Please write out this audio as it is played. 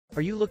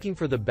Are you looking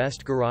for the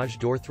best garage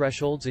door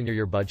thresholds in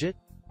your budget?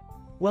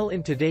 Well,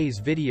 in today's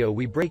video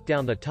we break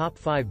down the top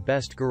 5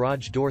 best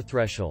garage door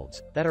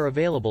thresholds that are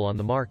available on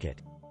the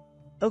market.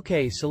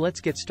 Okay, so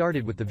let's get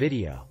started with the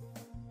video.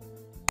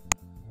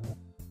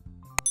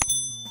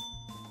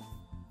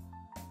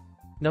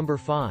 Number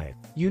 5.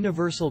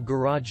 Universal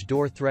Garage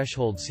Door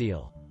Threshold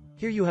Seal.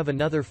 Here you have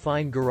another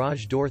fine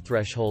garage door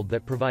threshold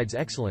that provides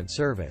excellent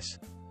service.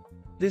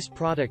 This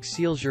product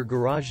seals your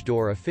garage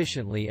door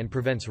efficiently and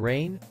prevents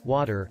rain,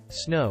 water,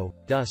 snow,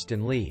 dust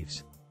and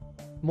leaves.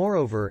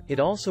 Moreover, it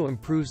also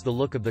improves the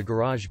look of the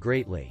garage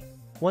greatly.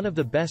 One of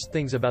the best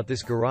things about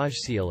this garage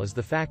seal is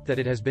the fact that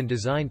it has been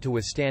designed to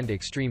withstand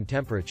extreme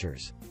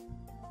temperatures.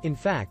 In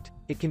fact,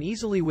 it can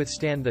easily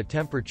withstand the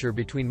temperature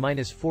between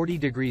 -40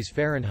 degrees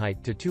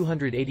Fahrenheit to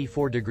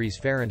 284 degrees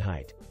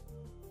Fahrenheit.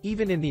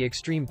 Even in the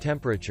extreme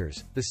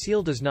temperatures, the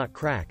seal does not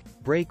crack,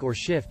 break or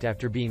shift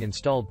after being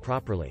installed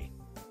properly.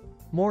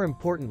 More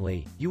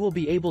importantly, you will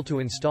be able to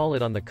install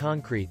it on the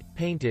concrete,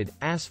 painted,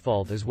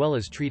 asphalt as well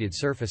as treated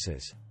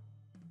surfaces.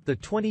 The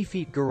 20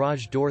 feet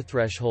garage door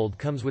threshold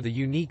comes with a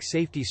unique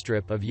safety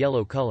strip of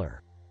yellow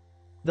color.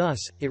 Thus,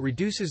 it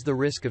reduces the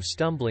risk of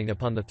stumbling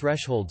upon the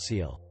threshold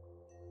seal.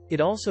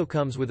 It also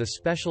comes with a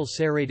special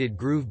serrated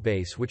groove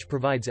base which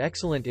provides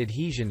excellent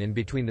adhesion in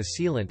between the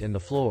sealant and the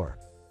floor.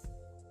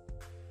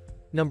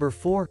 Number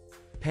 4.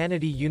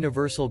 Panady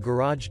Universal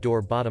Garage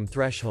Door Bottom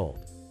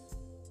Threshold.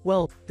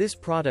 Well, this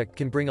product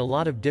can bring a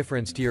lot of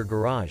difference to your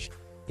garage.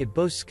 It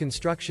boasts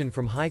construction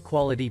from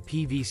high-quality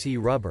PVC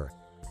rubber.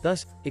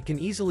 Thus, it can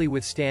easily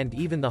withstand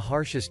even the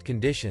harshest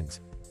conditions.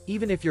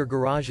 Even if your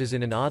garage is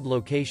in an odd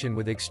location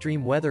with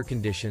extreme weather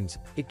conditions,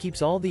 it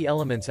keeps all the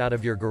elements out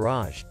of your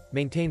garage,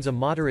 maintains a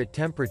moderate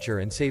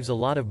temperature and saves a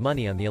lot of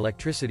money on the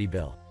electricity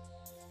bill.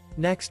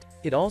 Next,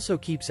 it also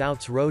keeps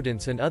out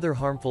rodents and other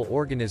harmful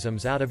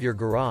organisms out of your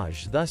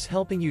garage, thus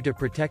helping you to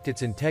protect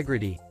its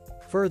integrity.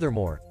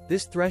 Furthermore,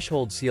 this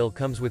threshold seal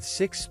comes with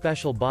 6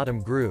 special bottom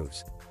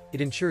grooves.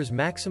 It ensures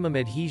maximum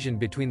adhesion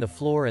between the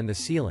floor and the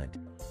sealant.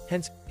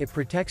 Hence, it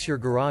protects your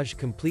garage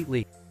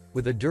completely.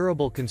 With a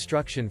durable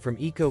construction from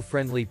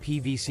eco-friendly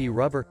PVC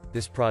rubber,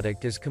 this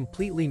product is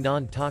completely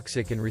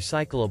non-toxic and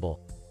recyclable.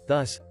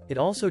 Thus, it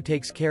also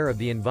takes care of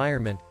the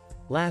environment.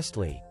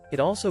 Lastly, it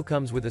also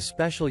comes with a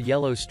special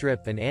yellow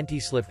strip and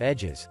anti-slip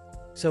edges.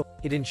 So,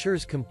 it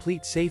ensures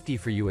complete safety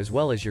for you as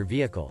well as your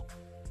vehicle.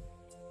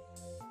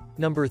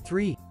 Number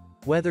 3.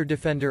 Weather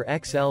Defender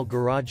XL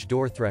Garage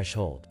Door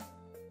Threshold.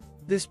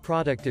 This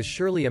product is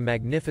surely a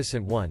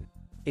magnificent one.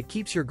 It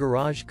keeps your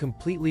garage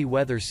completely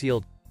weather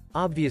sealed.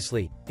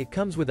 Obviously, it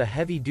comes with a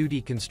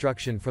heavy-duty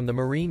construction from the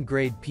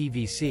marine-grade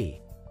PVC.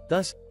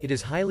 Thus, it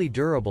is highly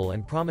durable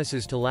and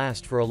promises to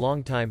last for a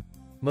long time.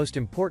 Most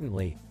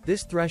importantly,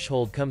 this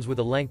threshold comes with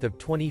a length of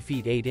 20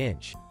 feet 8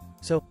 inch.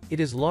 So, it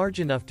is large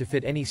enough to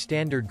fit any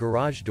standard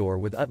garage door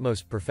with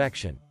utmost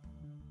perfection.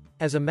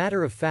 As a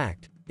matter of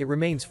fact, it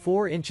remains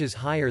 4 inches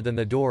higher than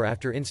the door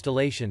after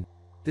installation.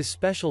 This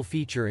special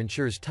feature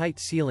ensures tight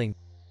sealing.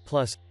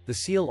 Plus, the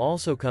seal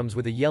also comes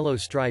with a yellow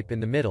stripe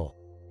in the middle.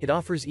 It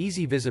offers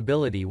easy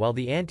visibility while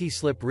the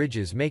anti-slip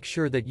ridges make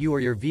sure that you or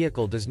your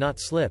vehicle does not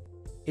slip.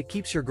 It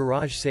keeps your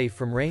garage safe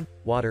from rain,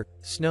 water,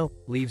 snow,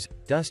 leaves,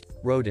 dust,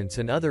 rodents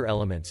and other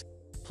elements.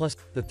 Plus,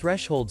 the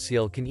threshold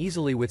seal can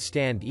easily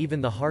withstand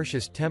even the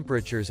harshest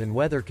temperatures and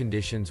weather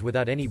conditions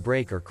without any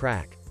break or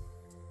crack.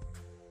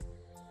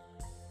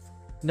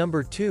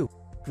 Number 2.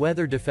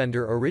 Weather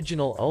Defender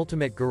Original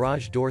Ultimate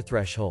Garage Door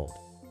Threshold.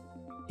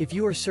 If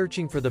you are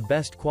searching for the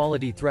best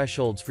quality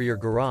thresholds for your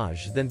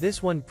garage, then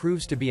this one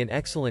proves to be an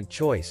excellent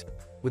choice.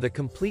 With a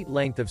complete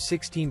length of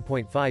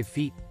 16.5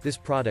 feet, this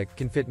product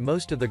can fit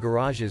most of the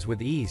garages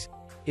with ease.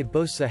 It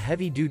boasts a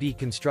heavy-duty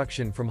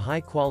construction from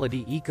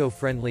high-quality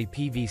eco-friendly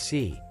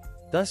PVC.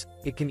 Thus,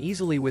 it can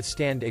easily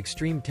withstand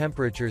extreme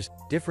temperatures,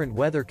 different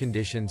weather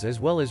conditions as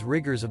well as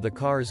rigors of the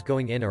cars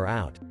going in or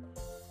out.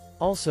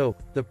 Also,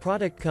 the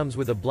product comes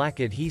with a black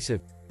adhesive.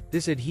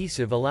 This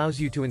adhesive allows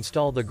you to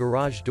install the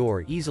garage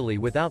door easily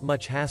without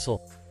much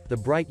hassle. The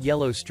bright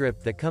yellow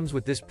strip that comes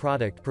with this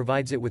product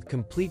provides it with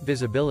complete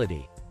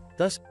visibility,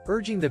 thus,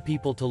 urging the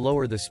people to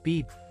lower the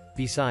speed.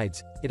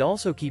 Besides, it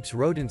also keeps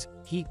rodents,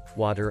 heat,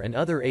 water and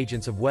other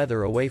agents of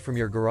weather away from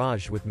your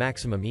garage with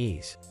maximum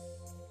ease.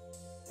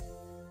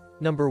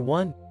 Number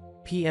 1.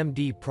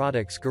 PMD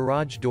Products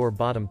Garage Door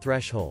Bottom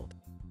Threshold.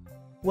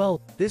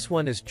 Well, this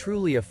one is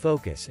truly a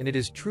focus and it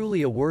is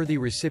truly a worthy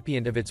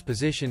recipient of its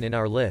position in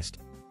our list.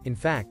 In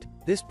fact,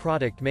 this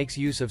product makes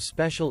use of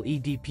special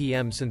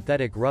EDPM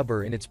synthetic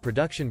rubber in its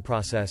production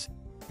process.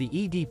 The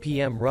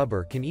EDPM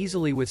rubber can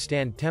easily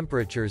withstand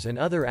temperatures and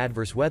other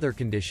adverse weather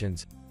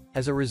conditions.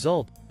 As a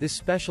result, this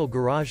special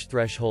garage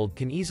threshold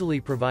can easily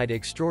provide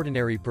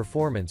extraordinary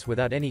performance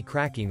without any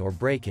cracking or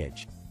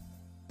breakage.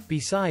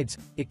 Besides,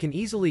 it can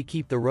easily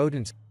keep the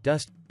rodents,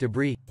 dust,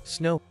 debris,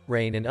 snow,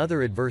 rain and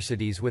other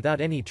adversities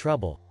without any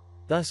trouble.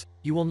 Thus,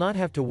 you will not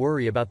have to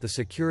worry about the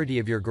security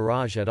of your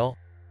garage at all.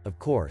 Of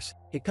course,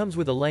 it comes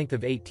with a length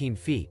of 18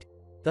 feet.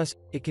 Thus,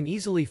 it can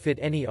easily fit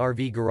any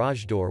RV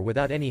garage door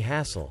without any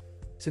hassle.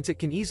 Since it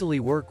can easily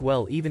work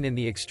well even in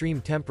the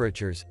extreme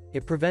temperatures,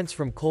 it prevents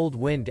from cold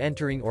wind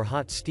entering or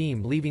hot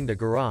steam leaving the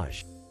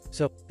garage.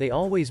 So, they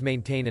always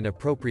maintain an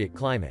appropriate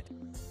climate.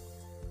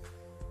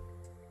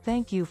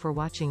 Thank you for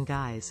watching,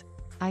 guys.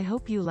 I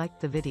hope you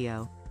liked the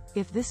video.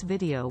 If this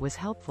video was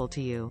helpful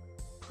to you,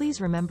 please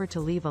remember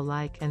to leave a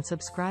like and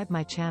subscribe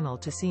my channel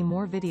to see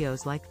more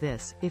videos like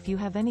this. If you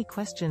have any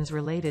questions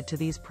related to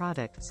these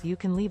products, you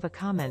can leave a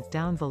comment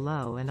down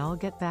below and I'll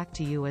get back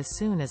to you as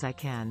soon as I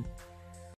can.